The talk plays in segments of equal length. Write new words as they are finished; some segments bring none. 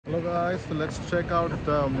Hello guys, so let's check out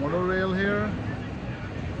the monorail here.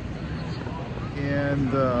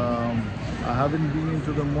 And I haven't been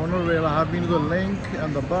into the monorail. I have been to the link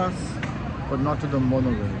and the bus, but not to the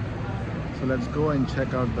monorail. So let's go and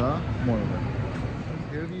check out the monorail.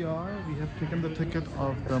 Here we are. We have taken the ticket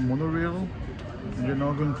of the monorail, and we're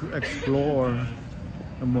now going to explore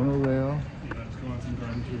the monorail. Let's go on some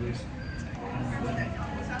garden tours.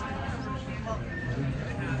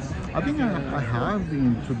 I think I have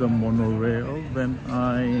been to the monorail when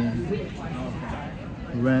I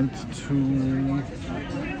went to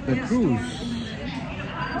the cruise.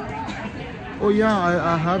 Oh yeah,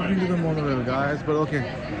 I have been to the monorail, guys, but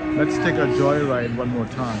okay, let's take a joyride one more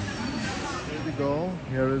time. Here we go.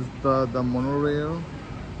 Here is the monorail,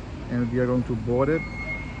 and we are going to board it,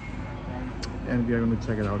 and we are going to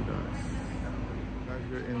check it out, guys. Guys,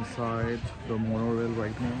 we're inside the monorail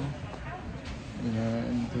right now.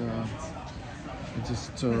 And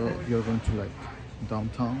we are going to like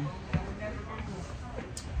downtown,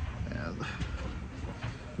 and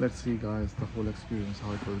let's see guys the whole experience,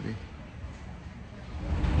 how it will be.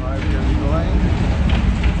 Alright, here we going.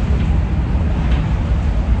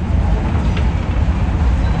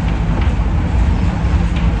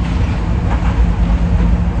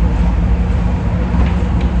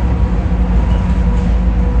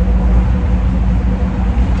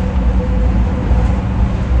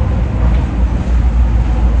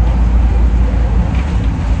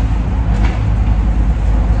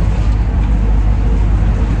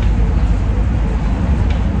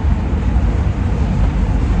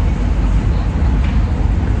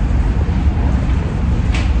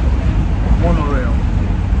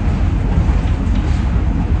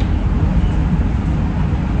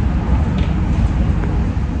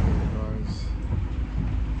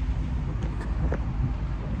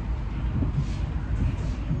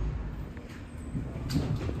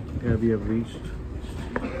 Here we have reached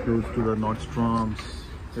close to the Nordstroms.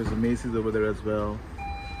 There's a Macy's over there as well.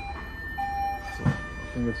 So I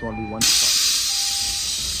think it's only one stop.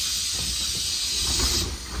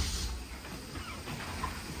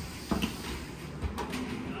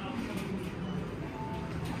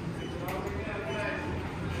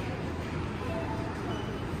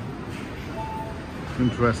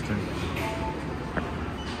 Interesting.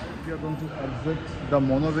 We are going to exit the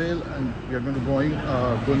monorail and we are going to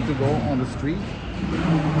go on the street.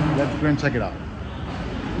 Let's go and check it out.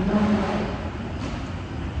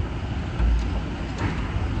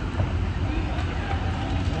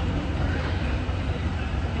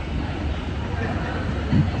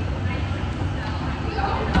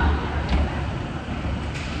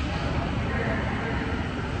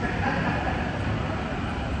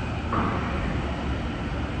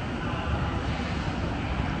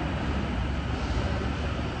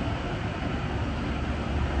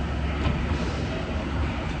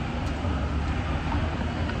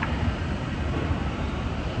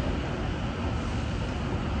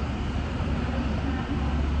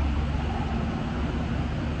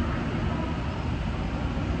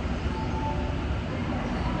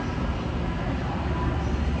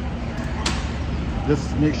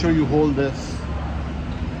 Just make sure you hold this,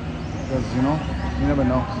 because you never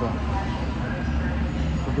know.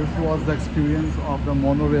 So this was the experience of the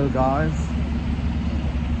monorail, guys.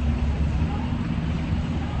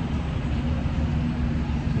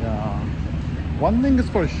 Yeah, one thing is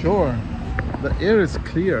for sure, the air is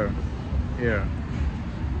clear here.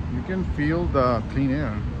 You can feel the clean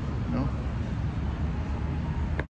air,